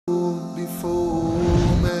sinful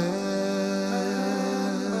man.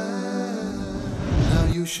 Now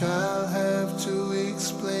you shall have to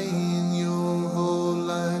explain your whole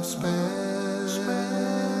lifespan.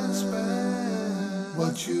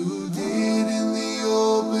 What you did in the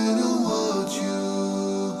open and what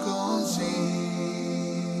you concealed.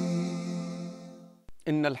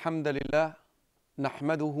 إن الحمد لله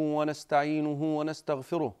نحمده ونستعينه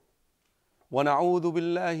ونستغفره ونعوذ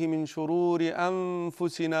بالله من شرور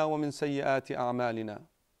أنفسنا ومن سيئات أعمالنا.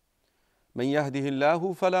 من يهده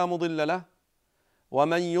الله فلا مضل له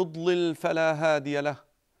ومن يضلل فلا هادي له،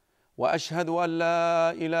 وأشهد أن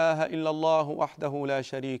لا إله إلا الله وحده لا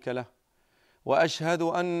شريك له، وأشهد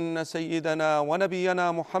أن سيدنا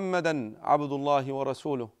ونبينا محمدا عبد الله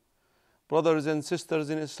ورسوله. Brothers and sisters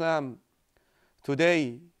in Islam,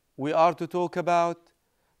 today we are to talk about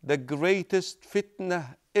the greatest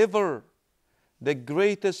fitna ever, the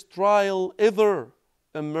greatest trial ever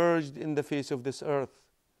emerged in the face of this earth.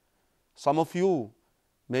 Some of you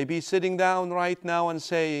may be sitting down right now and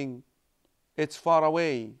saying, it's far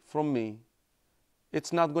away from me.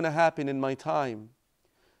 It's not going to happen in my time.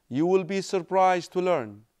 You will be surprised to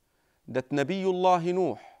learn that Nabiullah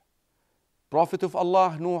Nuh, Prophet of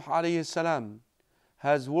Allah Nuh alayhi salam,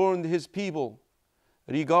 has warned his people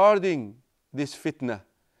regarding this fitna,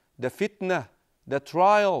 the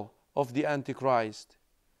trial of the Antichrist.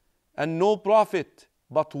 And no prophet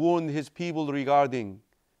but warned his people regarding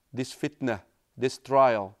this fitna, this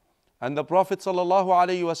trial. And the Prophet sallallahu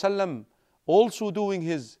alaihi wasallam also doing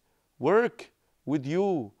his work with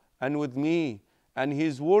you and with me, and he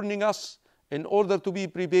is warning us in order to be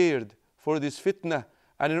prepared for this fitna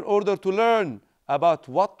and in order to learn about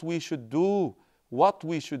what we should do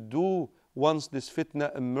once this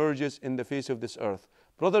fitna emerges in the face of this earth.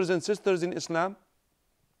 Brothers and sisters in Islam,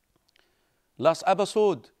 last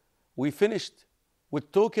episode we finished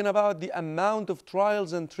with talking about the amount of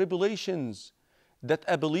trials and tribulations that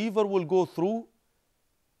a believer will go through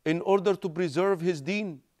in order to preserve his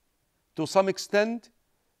deen. To some extent,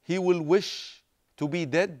 he will wish to be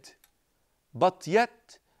dead, but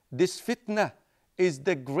yet this fitna is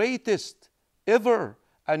the greatest ever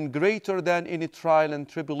and greater than any trial and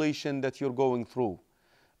tribulation that you're going through.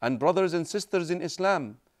 And brothers and sisters in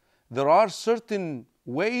Islam, there are certain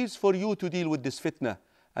ways for you to deal with this fitna,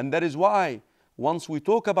 and that is why once we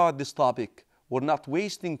talk about this topic, we're not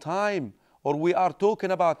wasting time or we are talking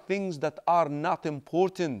about things that are not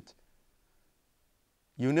important.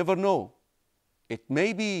 You never know. It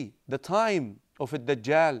may be the time of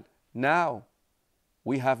Ad-Dajjal now.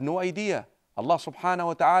 We have no idea. Allah subhanahu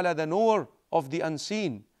wa ta'ala, the knower of the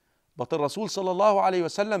unseen. But the Rasul sallallahu alayhi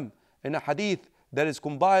wasallam, in a hadith that is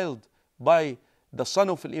compiled by the son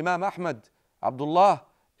of Imam Ahmad, Abdullah,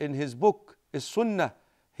 in his book, Sunnah,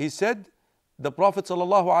 he said, the Prophet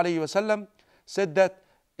sallallahu alayhi wasallam said that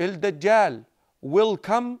Al-Dajjal will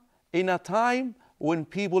come in a time when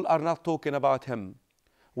people are not talking about him,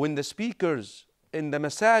 when the speakers in the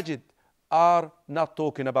masajid are not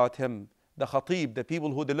talking about him, the khatib, the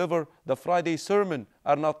people who deliver the Friday sermon,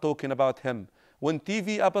 are not talking about him, when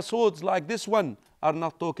TV episodes like this one are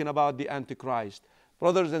not talking about the Antichrist.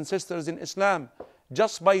 Brothers and sisters in Islam,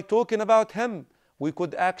 just by talking about him, we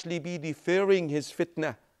could actually be deferring his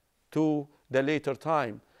fitna to the later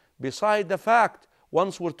time. Beside the fact,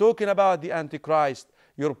 once we're talking about the Antichrist,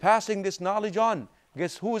 you're passing this knowledge on.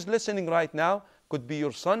 Guess who is listening right now? Could be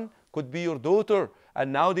your son, could be your daughter.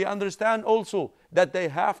 And now they understand also that they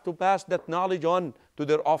have to pass that knowledge on to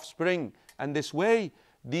their offspring. And this way,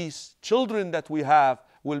 these children that we have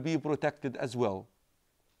will be protected as well.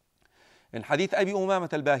 In Hadith Abi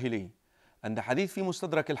Umamat al-Bahili, and the Hadith fi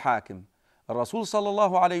Mustadrak al-Hakim, Rasul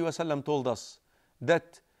sallallahu alayhi wasallam told us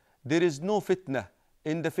that there is no fitna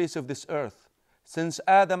in the face of this earth since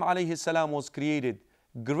Adam alayhi salam was created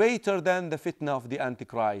greater than the fitna of the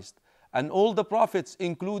Antichrist. And all the prophets,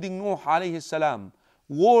 including Nuh alayhi salam,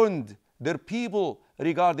 warned their people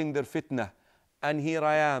regarding their fitna. And here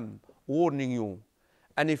I am warning you.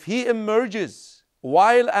 And if he emerges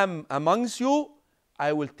while I'm amongst you,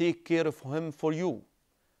 I will take care of him for you.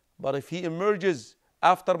 But if he emerges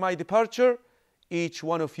after my departure, each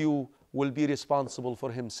one of you will be responsible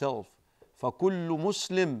for himself. فَكُلُّ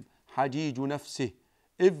مُسْلِمْ حَجِيجُ نَفْسِهِ.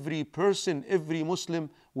 Every person, every Muslim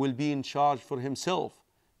will be in charge for himself.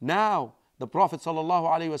 Now, the Prophet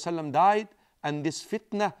ﷺ died, and this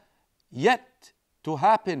fitna yet to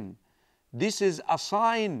happen. This is a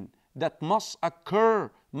sign that must occur,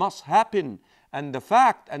 must happen. And the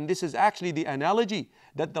fact, and this is actually the analogy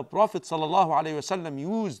that the Prophet ﷺ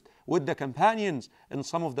used with the companions in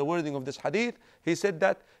some of the wording of this hadith, he said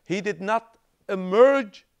that he did not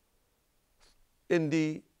emerge in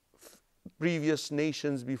the previous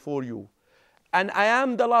nations before you. And I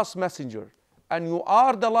am the last messenger, and you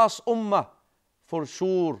are the last ummah. For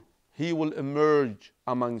sure, he will emerge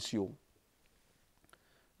amongst you.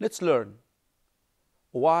 Let's learn.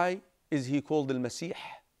 Why is he called Al-Masih?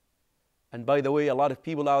 And by the way, a lot of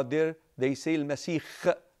people out there, they say Al-Masih,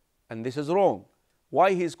 and this is wrong.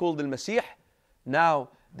 Why he is called Al-Masih? Now,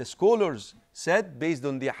 the scholars said, based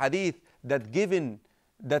on the hadith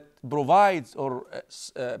that provides or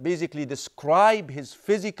basically describe his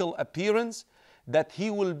physical appearance, that he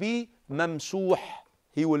will be mamsuh,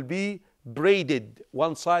 he will be braided.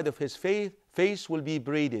 One side of his face will be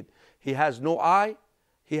braided. He has no eye,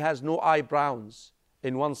 he has no eyebrows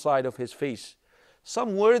in one side of his face.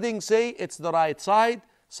 Some wording say it's the right side,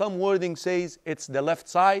 some wording says it's the left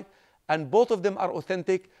side, and both of them are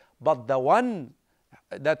authentic, but the one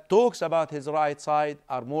that talks about his right side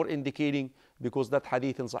are more indicating, because that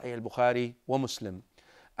hadith in Sahih al-Bukhari wa Muslim.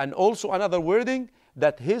 And also another wording,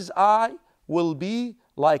 that his eye will be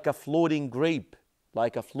like a floating grape,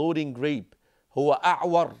 like a floating grape. Huwa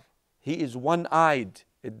a'war, he is one-eyed.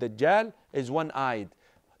 Ad-Dajjal is one-eyed.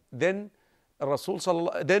 Then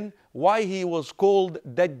why he was called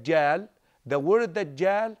Dajjal? The word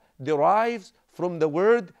Dajjal derives from the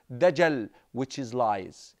word Dajjal, which is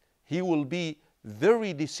lies. He will be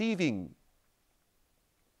very deceiving.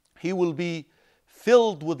 He will be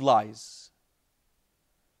filled with lies.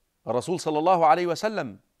 Rasul sallallahu alayhi wa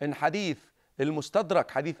sallam in hadith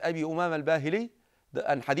al-Mustadrak, hadith Abi Umam al-Bahili,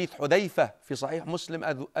 and hadith Hudayfa fi Sahih Muslim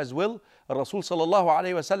as well, Rasul sallallahu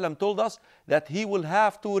alayhi wa sallam told us that he will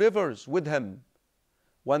have two rivers with him.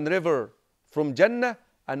 One river from Jannah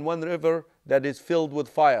and one river that is filled with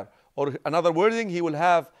fire. Or another wording, he will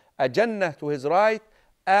have a Jannah to his right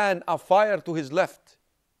and a fire to his left.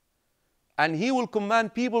 And he will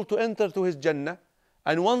command people to enter to his Jannah.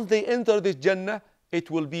 And once they enter this Jannah, it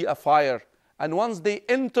will be a fire. And once they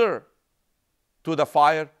enter to the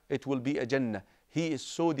fire, it will be a Jannah. He is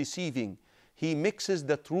so deceiving. He mixes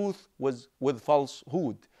the truth with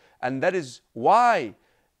falsehood. And that is why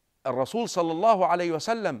Rasul sallallahu alayhi wa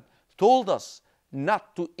sallam told us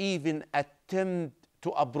not to even attempt to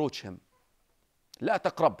approach him. لا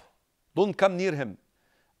تقرب. Don't come near him.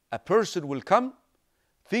 A person will come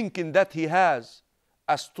thinking that he has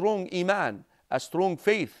a strong iman, a strong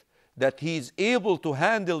faith, that he is able to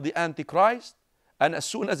handle the Antichrist, and as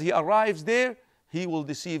soon as he arrives there, he will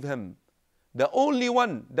deceive him. The only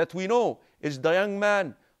one that we know is the young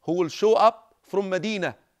man who will show up from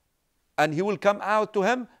Medina, and he will come out to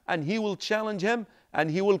him and he will challenge him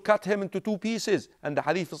and he will cut him into two pieces. And the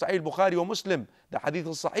hadith of Sahih Bukhari wa Muslim, the hadith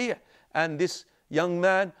of Sahih, and this young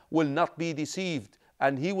man will not be deceived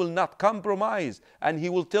and he will not compromise, and he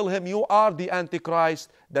will tell him, you are the Antichrist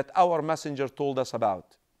that our messenger told us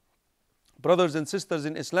about. Brothers and sisters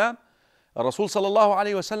in Islam, Rasul sallallahu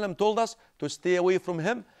alayhi wa sallam told us to stay away from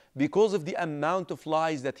him because of the amount of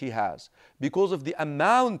lies that he has, because of the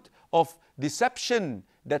amount of deception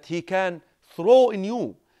that he can throw in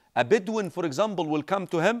you. A Bedouin, for example, will come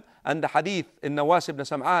to him, and the hadith in Nawas ibn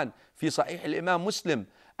Sam'an fi Sahih al-Imam Muslim,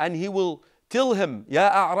 and he will tell him, Ya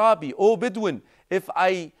A'rabi, O Bedouin, if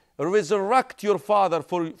I resurrect your father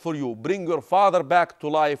for you, bring your father back to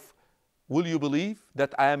life, will you believe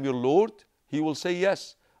that I am your Lord? He will say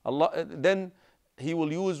yes. Then he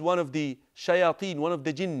will use one of the shayateen, one of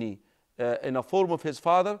the jinni, in a form of his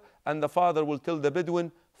father, and the father will tell the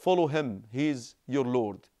Bedouin, follow him, he is your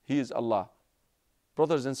Lord, he is Allah.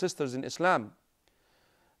 Brothers and sisters in Islam,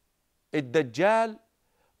 Ad-Dajjal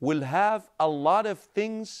will have a lot of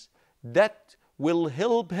things that will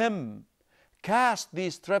help him cast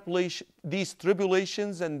these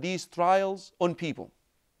tribulations and these trials on people.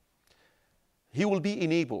 He will be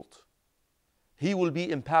enabled. He will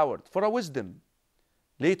be empowered for a wisdom.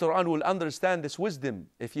 Later on we'll understand this wisdom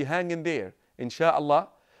if you hang in there, insha'Allah.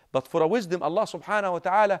 But for a wisdom, Allah subhanahu wa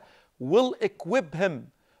ta'ala will equip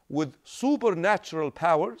him with supernatural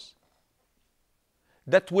powers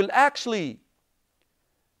that will actually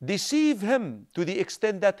deceive him to the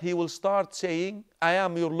extent that he will start saying, I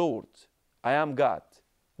am your Lord, I am God,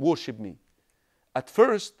 worship me. At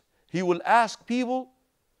first, he will ask people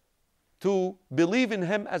to believe in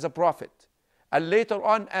him as a prophet. And later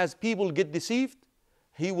on, as people get deceived,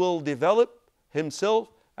 he will develop himself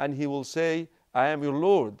and he will say, I am your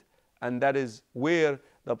Lord. And that is where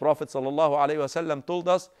the Prophet ﷺ told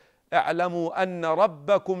us, اعلموا أن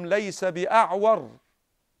ربكم ليس بأعور.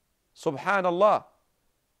 Subhanallah.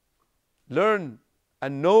 Learn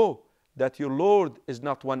and know that your Lord is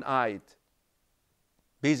not one-eyed.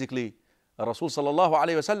 Basically, Rasul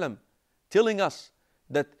ﷺ telling us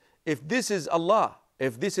that if this is Allah,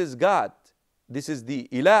 if this is God, this is the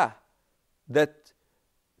Ilah, that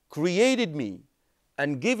created me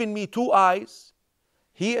and given me two eyes,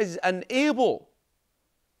 he is unable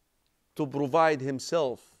to provide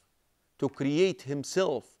himself, to create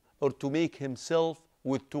himself, or to make himself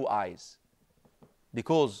with two eyes.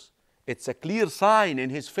 Because it's a clear sign in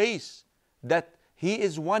his face that he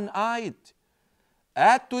is one-eyed.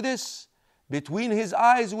 Add to this, between his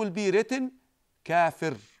eyes will be written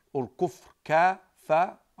kafir or kufr,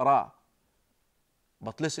 kafara.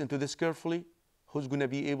 But listen to this carefully. Who's going to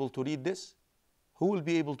be able to read this? Who will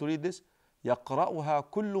be able to read this? يَقْرَأُهَا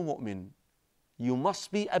كُلُّ مُؤْمِنٍ. You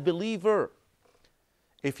must be a believer.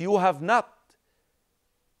 If you have not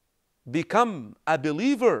become a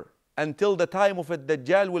believer until the time of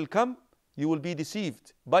Ad-Dajjal will come, you will be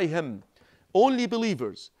deceived by him. Only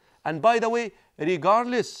believers. And by the way,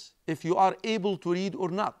 regardless if you are able to read or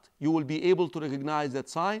not, you will be able to recognize that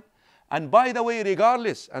sign. And by the way,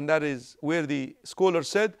 regardless, and that is where the scholar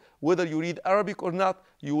said, whether you read Arabic or not,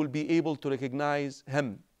 you will be able to recognize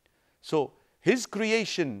him. So his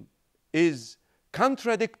creation is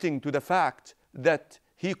contradicting to the fact that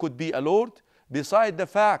he could be a Lord, beside the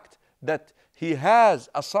fact that he has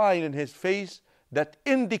a sign in his face that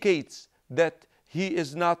indicates that he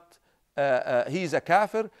is not, he is a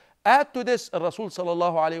kafir. Add to this, Rasul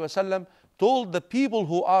sallallahu alayhi wasallam told the people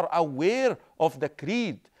who are aware of the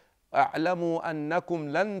creed, أَعْلَمُوا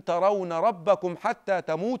أَنَّكُمْ لَن تَرَوْنَ رَبَّكُمْ حَتَّى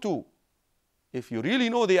تَمُوتُوا. If you really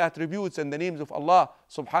know the attributes and the names of Allah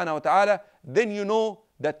subhanahu wa ta'ala, then you know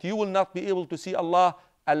that you will not be able to see Allah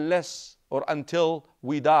unless or until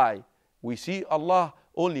we die. We see Allah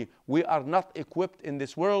only. We are not equipped in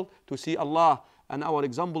this world to see Allah. And our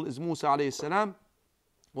example is Musa alayhi salam.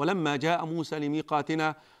 وَلَمَّا جَاءَ مُوسَى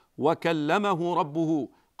لِمِيقَاتِنَا وَكَلَّمَهُ رَبُّهُ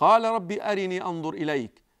قَالَ رَبِّ أَرِنِي أَنظُرْ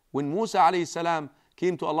إِلَيْكَ. When Musa alayhi salam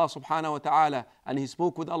came to Allah subhanahu wa ta'ala and he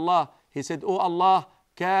spoke with Allah, he said, "Oh Allah,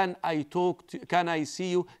 can I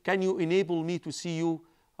see you? Can you enable me to see you?"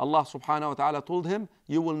 Allah subhanahu wa ta'ala told him,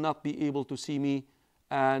 "You will not be able to see me."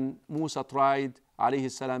 And Musa tried alayhi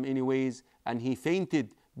salam anyways, and he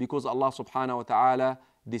fainted because Allah subhanahu wa ta'ala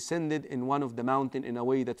descended in one of the mountain in a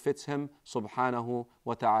way that fits him subhanahu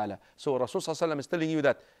wa ta'ala. So Rasul sallallahu alayhi wa sallam is telling you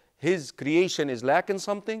that his creation is lacking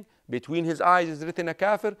something, between his eyes is written a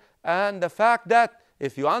kafir, and the fact that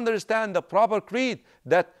if you understand the proper creed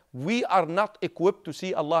that we are not equipped to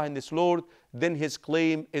see Allah in this Lord, then his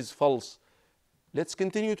claim is false. Let's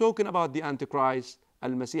continue talking about the Antichrist,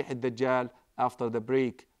 Al-Masih Ad-Dajjal, after the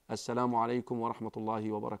break. Assalamu alaikum wa rahmatullahi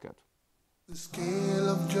wa barakatuh. The scale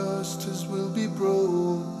of justice will be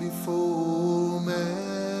broke before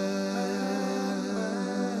man.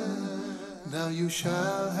 Now you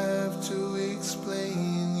shall have to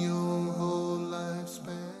explain your whole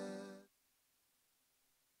lifespan.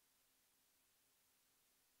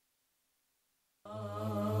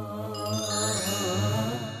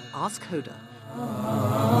 Ask Hoda.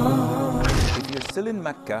 If you're still in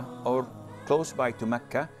Mecca or close by to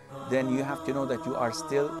Mecca, then you have to know that you are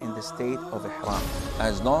still in the state of ihram.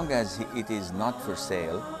 As long as it is not for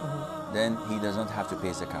sale, then he does not have to pay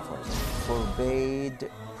zakah for it.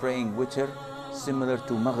 Forbade praying witr similar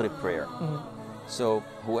to Maghrib prayer. So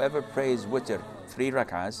whoever prays witr 3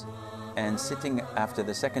 rak'ahs and sitting after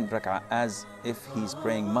the second rak'ah as if he's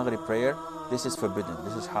praying Maghrib prayer, this is forbidden,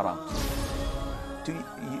 this is haram.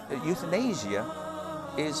 Euthanasia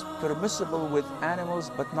is permissible with animals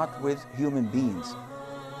but not with human beings.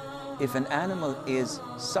 If an animal is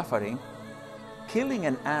suffering, killing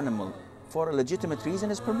an animal for a legitimate reason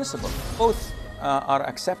is permissible. Both are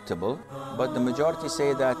acceptable, but the majority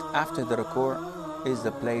say that after the ruku' is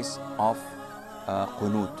the place of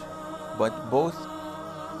qunut. But both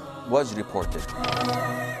was reported.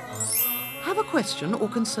 Have a question or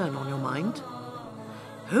concern on your mind?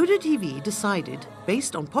 Hoda TV decided,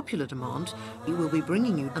 based on popular demand, we will be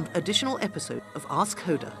bringing you an additional episode of Ask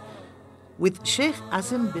Hoda with Sheikh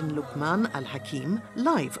Azim bin Luqman Al Hakim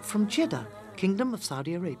live from Jeddah, Kingdom of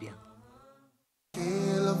Saudi Arabia. The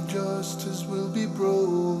scale of justice will be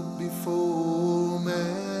broke before man.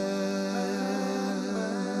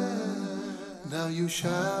 Now you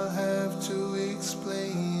shall have to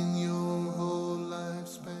explain your whole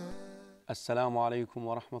lifespan. Assalamu alaikum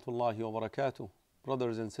wa rahmatullahi wa barakatuh.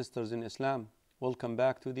 Brothers and sisters in Islam, welcome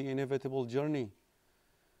back to the inevitable journey.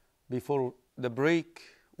 Before the break,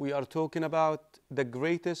 we are talking about the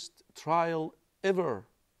greatest trial ever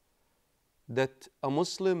that a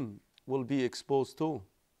Muslim will be exposed to.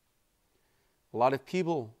 A lot of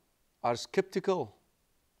people are skeptical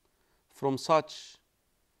from such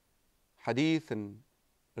hadith and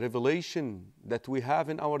revelation that we have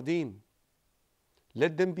in our deen.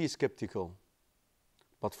 Let them be skeptical.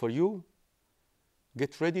 But for you,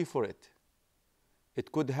 get ready for it.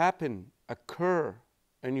 It could happen, occur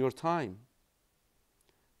in your time.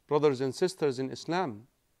 Brothers and sisters in Islam,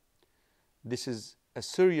 this is a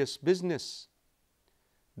serious business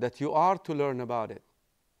that you are to learn about it.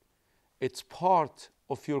 It's part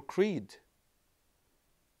of your creed.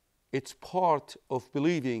 It's part of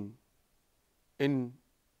believing in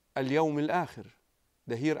al-yawm al-akhir,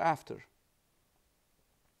 the hereafter.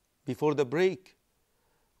 Before the break,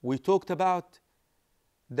 we talked about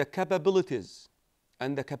the capabilities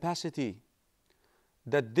and the capacity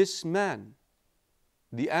that this man,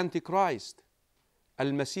 the Antichrist,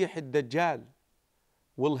 Al-Masih Ad-Dajjal,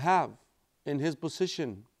 will have in his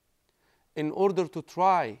position in order to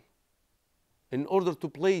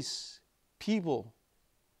place people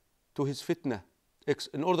to his fitna,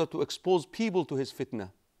 in order to expose people to his fitna.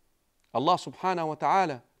 Allah subhanahu wa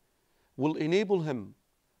ta'ala will enable him,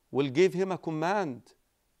 will give him a command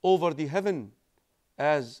over the heaven,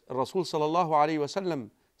 as Rasul sallallahu alayhi wa sallam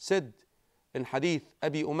said in hadith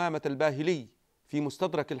Abi Umamat al-Bahili fi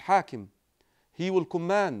Mustadrak al-Hakim. He will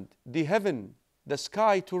command the heaven, the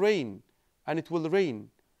sky to rain, and it will rain.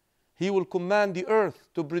 He will command the earth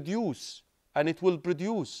to produce, and it will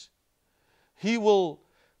produce. He will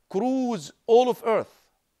cruise all of earth.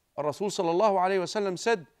 Rasul sallallahu alayhi wa sallam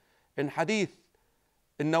said in hadith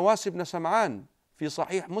Nawas ibn Sam'an fi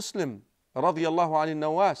Sahih Muslim radiyallahu anhu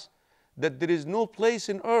Nawas, that there is no place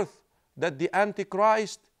in earth that the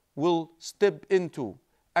Antichrist will step into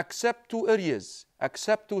except two areas,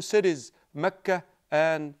 except two cities, Mecca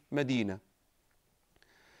and Medina.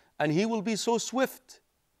 And he will be so swift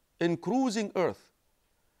in cruising earth.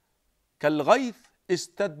 كالغيث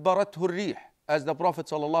استدبرته الريح, as the Prophet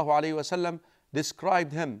sallallahu alaihi wasallam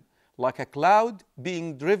described him, like a cloud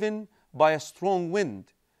being driven by a strong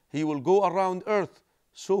wind. He will go around earth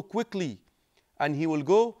so quickly, and he will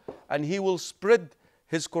go and he will spread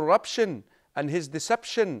his corruption and his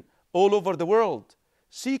deception all over the world,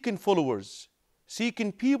 seeking followers,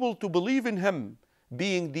 seeking people to believe in him,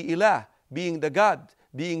 being the Ilah, being the God,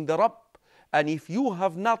 being the Rabb. And if you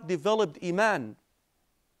have not developed Iman,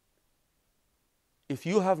 if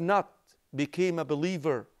you have not become a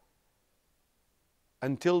believer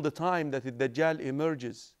until the time that the Dajjal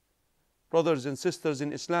emerges, brothers and sisters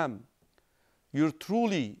in Islam, you're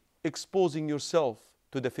truly exposing yourself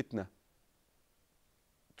to the fitna.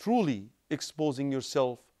 Truly exposing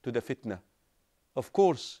yourself to the fitna. Of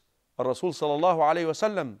course, Rasul sallallahu alayhi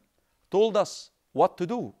wasallam told us what to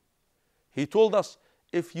do. He told us,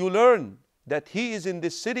 if you learn that he is in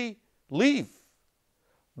this city, leave.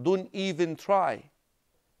 Don't even try,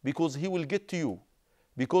 because he will get to you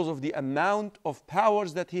because of the amount of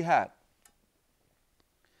powers that he had.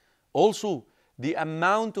 Also, the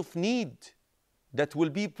amount of need that will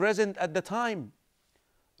be present at the time.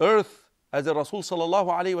 Earth, as the Rasul sallallahu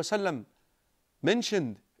alayhi wasallam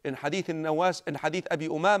mentioned in hadith Nawas, in hadith Abi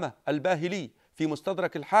Umama al-Bahili fi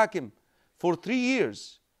Mustadrak al-Hakim, for 3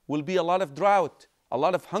 years will be a lot of drought, a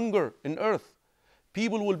lot of hunger in earth.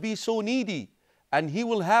 People will be so needy, and he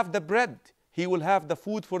will have the bread, he will have the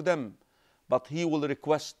food for them, but he will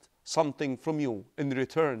request something from you in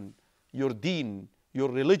return, your deen, your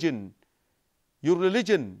religion. Your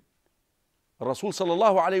religion. Rasul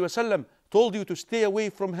sallallahu alayhi wasallam told you to stay away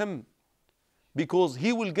from him, because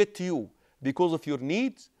he will get to you because of your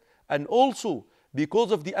needs, and also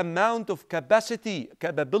because of the amount of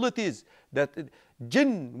capabilities that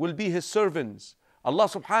jinn will be his servants. Allah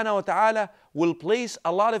subhanahu wa ta'ala will place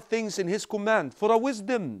a lot of things in his command for a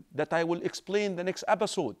wisdom that I will explain the next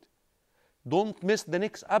episode. Don't miss the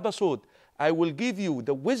next episode. I will give you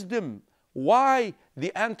the wisdom why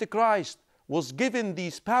the Antichrist was given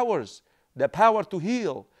these powers, the power to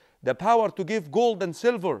heal, the power to give gold and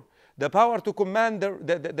silver, the power to command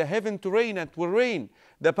the heaven to rain and it will rain,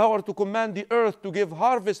 the power to command the earth to give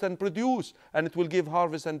harvest and produce, and it will give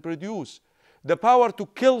harvest and produce, the power to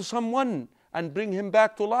kill someone and bring him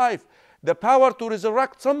back to life, the power to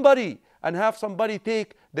resurrect somebody and have somebody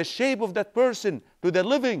take the shape of that person to the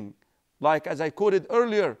living, like as I quoted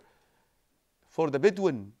earlier for the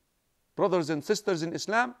Bedouin. Brothers and sisters in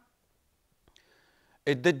Islam,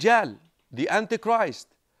 Ad-Dajjal, the Antichrist,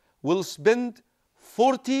 will spend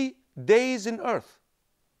 40 days in earth.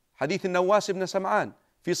 Hadith Nawas ibn Sam'an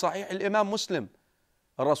fi Sahih al-Imam Muslim.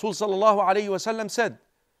 Rasul sallallahu alayhi wa sallam said,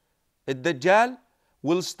 Ad-Dajjal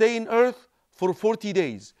will stay in earth for 40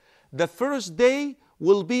 days. The first day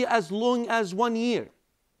will be as long as 1 year.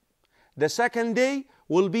 The second day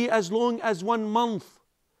will be as long as 1 month.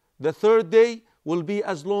 The third day will be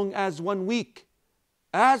as long as 1 week.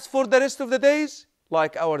 As for the rest of the days,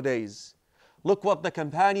 like our days. Look what the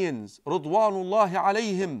companions, Ridwanullahi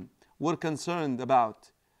alayhim, were concerned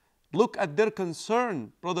about. Look at their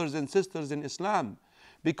concern, brothers and sisters in Islam,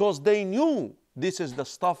 because they knew this is the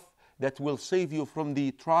stuff that will save you from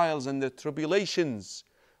the trials and the tribulations.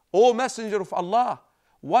 O Messenger of Allah,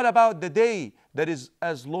 what about the day that is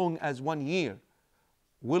as long as 1 year?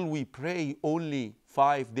 Will we pray only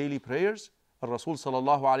 5 daily prayers? Rasul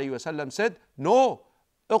sallallahu alayhi wasallam said, no,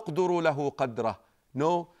 اقدروا له قدره.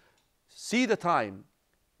 No, see the time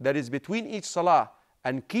that is between each salah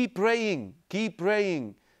and keep praying, keep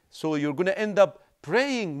praying. So you're going to end up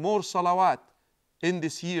praying more salawat in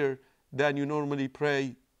this year than you normally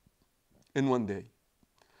pray in 1 day.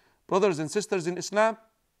 Brothers and sisters in Islam,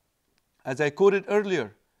 as I quoted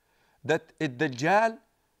earlier, that Ad-Dajjal,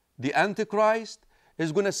 the Antichrist,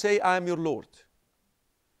 is going to say, I am your Lord.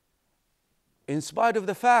 In spite of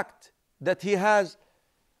the fact that he has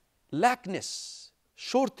lackness,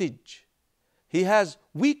 shortage, he has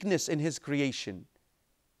weakness in his creation.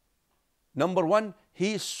 Number one,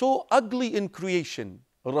 he is so ugly in creation.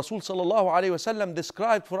 Rasul sallallahu alayhi wasallam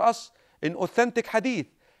described for us in authentic hadith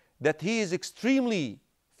that he is extremely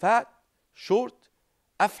fat, short,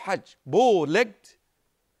 afhaj, bow-legged,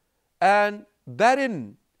 and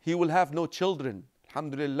barren. He will have no children.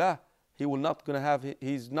 Alhamdulillah, he's not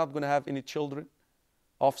going to have any children,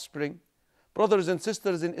 offspring. Brothers and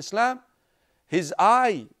sisters in Islam, his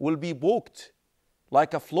eye will be poked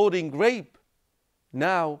like a floating grape.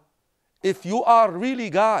 Now, if you are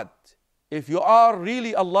really God, if you are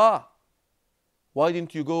really Allah, why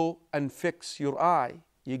didn't you go and fix your eye?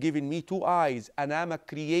 You're giving me 2 eyes and I'm a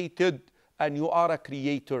created and you are a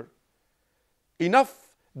creator.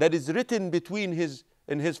 Enough that is written between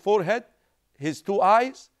in his forehead, his 2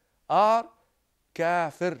 eyes are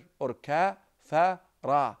kafir or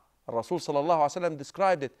kafara. Rasul sallallahu alaihi wasallam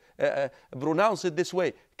described it, pronounced it this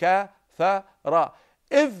way, kafara.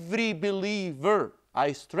 Every believer,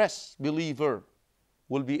 I stress believer,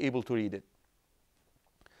 will be able to read it.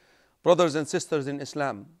 Brothers and sisters in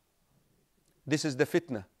Islam, this is the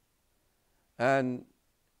fitna, and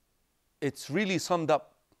it's really summed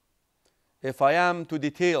up. If I am to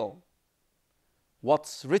detail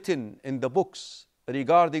what's written in the books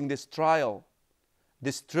regarding this trial,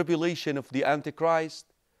 this tribulation of the Antichrist,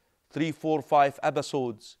 3, 4, 5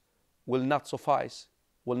 episodes will not suffice,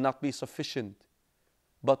 will not be sufficient.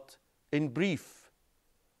 But in brief,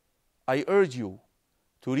 I urge you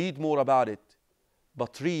to read more about it,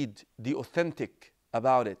 but read the authentic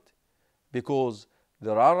about it, because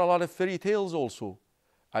there are a lot of fairy tales also,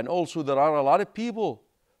 and also there are a lot of people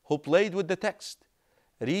who played with the text.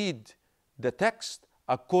 Read the text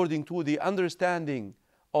according to the understanding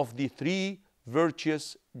of the 3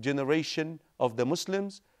 virtuous generation of the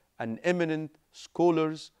Muslims and eminent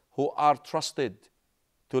scholars who are trusted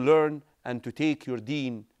to learn and to take your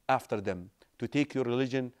deen after them, to take your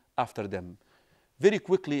religion after them. Very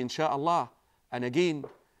quickly, inshallah, and again,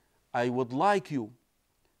 I would like you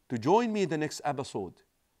to join me in the next episode,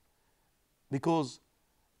 because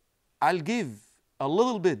I'll give a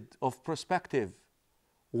little bit of perspective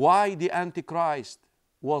why the Antichrist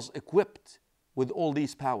was equipped with all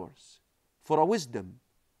these powers, for a wisdom.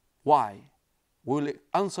 Why? We'll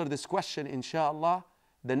answer this question, inshallah,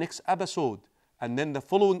 the next episode. And then the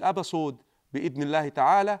following episode, bi'idhnillahi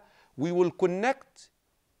ta'ala, we will connect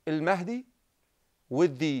al-Mahdi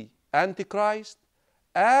with the Antichrist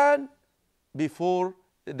and before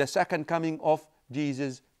the second coming of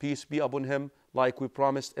Jesus, peace be upon him, like we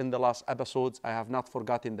promised in the last episodes. I have not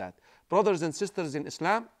forgotten that. Brothers and sisters in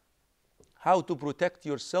Islam, how to protect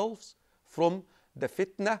yourselves from the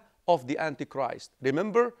fitna of the Antichrist.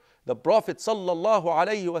 Remember, the Prophet sallallahu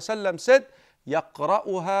alayhi wasallam said,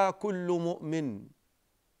 يَقْرَأُهَا كُلُّ مُؤْمِنٍ.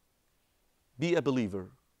 Be a believer.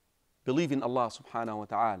 Believe in Allah subhanahu wa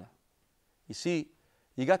ta'ala. You see,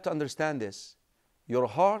 you got to understand this. Your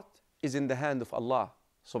heart is in the hand of Allah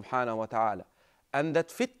subhanahu wa ta'ala. And that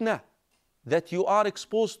fitna that you are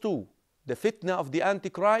exposed to, the fitna of the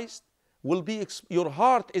Antichrist, will be, your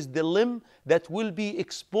heart is the limb that will be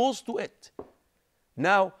exposed to it.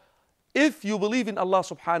 Now, if you believe in Allah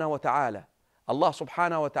subhanahu wa ta'ala, Allah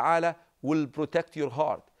subhanahu wa ta'ala will protect your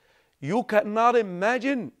heart. You cannot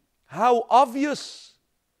imagine how obvious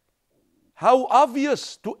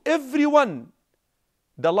to everyone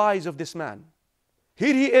the lies of this man.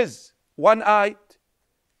 Here he is, one-eyed,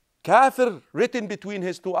 kafir written between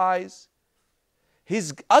his 2 eyes.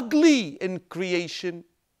 He's ugly in creation,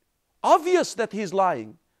 obvious that he's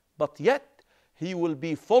lying, but yet he will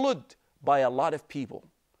be followed by a lot of people.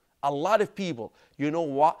 A lot of people. You know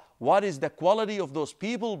what is the quality of those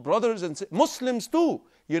people, brothers and sisters? Muslims too.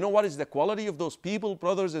 You know what is the quality of those people,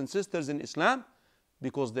 brothers and sisters in Islam?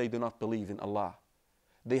 Because they do not believe in Allah.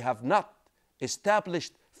 They have not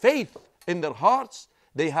established faith in their hearts,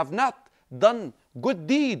 they have not done good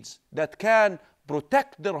deeds that can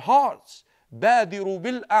protect their hearts. بادروا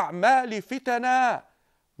بالأعمال فتنا.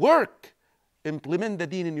 Work, implement the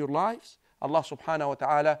deen in your lives. Allah subhanahu wa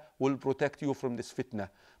ta'ala will protect you from this fitna.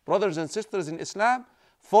 Brothers and sisters in Islam,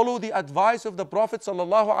 follow the advice of the Prophet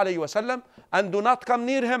sallallahu alaihi wasallam and do not come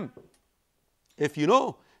near him. If you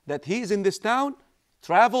know that he is in this town,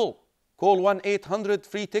 travel. Call 1-800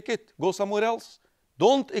 free ticket. Go somewhere else.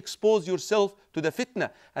 Don't expose yourself to the fitna.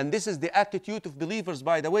 And this is the attitude of believers,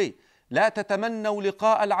 by the way. لا تتمنوا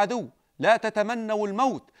لقاء العدو. لا تتمنوا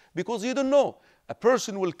الموت. Because you don't know. A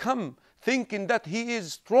person will come thinking that he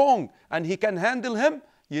is strong and he can handle him.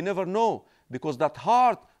 You never know. Because that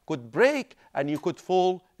heart could break and you could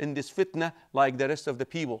fall in this fitna like the rest of the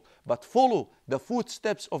people. But follow the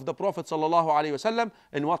footsteps of the Prophet ﷺ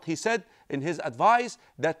in what he said in his advice,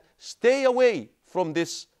 that stay away from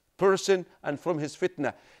this person and from his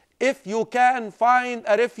fitna. If you can find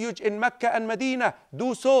a refuge in Mecca and Medina,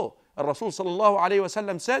 do so. Rasul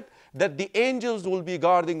ﷺ said that the angels will be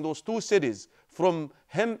guarding those two cities from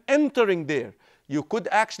him entering there. You could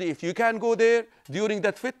actually, if you can go there during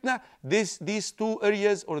that fitna, these two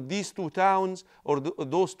areas or these two towns or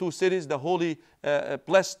those two cities, the holy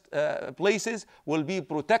blessed places, will be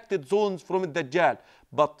protected zones from Ad-Dajjal.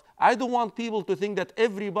 But I don't want people to think that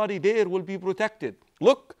everybody there will be protected.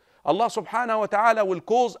 Look, Allah subhanahu wa ta'ala will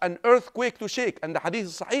cause an earthquake to shake, and the hadith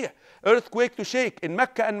is sahih, earthquake to shake in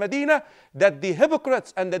Mecca and Medina, that the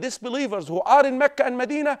hypocrites and the disbelievers who are in Mecca and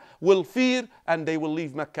Medina will fear and they will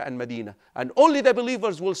leave Mecca and Medina. And only the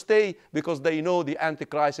believers will stay because they know the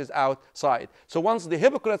Antichrist is outside. So once the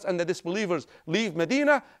hypocrites and the disbelievers leave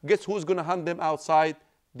Medina, guess who's going to hunt them outside?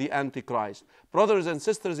 The Antichrist. Brothers and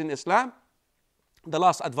sisters in Islam, the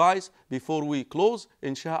last advice before we close,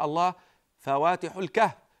 inshaAllah, فواتح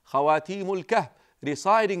الكهف, خواتيم الكهف,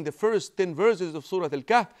 reciting the first 10 verses of Surah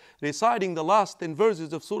Al-Kahf, reciting the last 10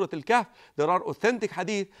 verses of Surah Al-Kahf. There are authentic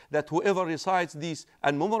hadith that whoever recites these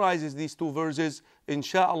and memorizes these two verses,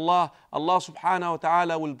 insha'Allah, Allah subhanahu wa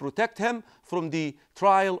ta'ala will protect him from the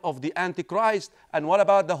trial of the Antichrist. And what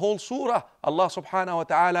about the whole surah? Allah subhanahu wa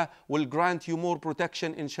ta'ala will grant you more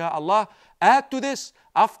protection, insha'Allah. Add to this,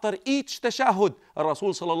 after each tashahud,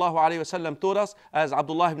 Rasul sallallahu alayhi wa sallam told us, as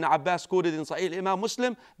Abdullah ibn Abbas quoted in Sahih Imam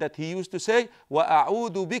Muslim, that he used to say,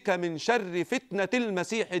 وَأَعُوذُ بِكَ مِنْ شَرِّ فِتْنَةِ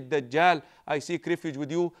الْمَسِيحِ الدَّجَّالِ, I seek refuge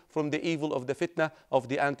with you from the evil of the fitna of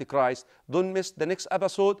the Antichrist. Don't miss the next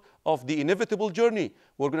episode of The Inevitable Journey.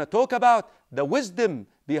 We're going to talk about the wisdom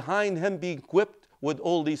behind him being equipped with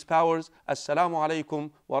all these powers. Assalamu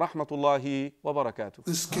alaikum wa rahmatullahi wa barakatuh.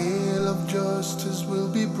 The scale of justice will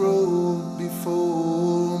be broke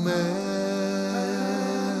before man.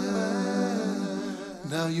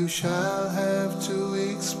 Now you shall have to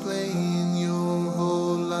explain your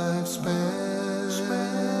whole lifespan.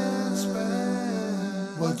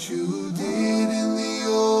 What you did in the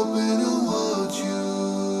open and what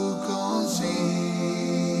you concealed.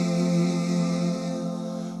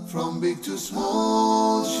 From big to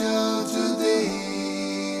small shall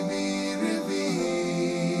today be revealed.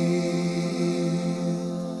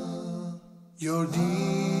 Your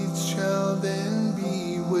deeds shall then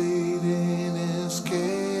be weighed in a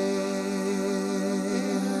scale.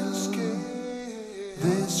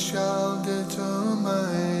 This shall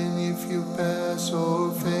determine if you pass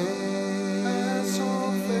or fail.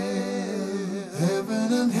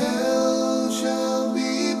 Heaven and hell shall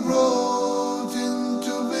be brought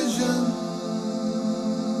into vision.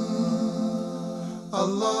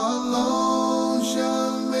 Allah alone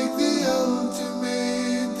shall make the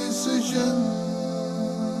ultimate decision.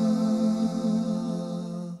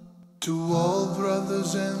 To all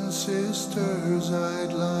brothers and sisters,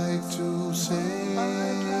 I'd like to say,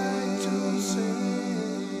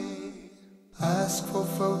 ask for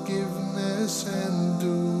forgiveness and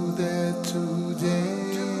do that today.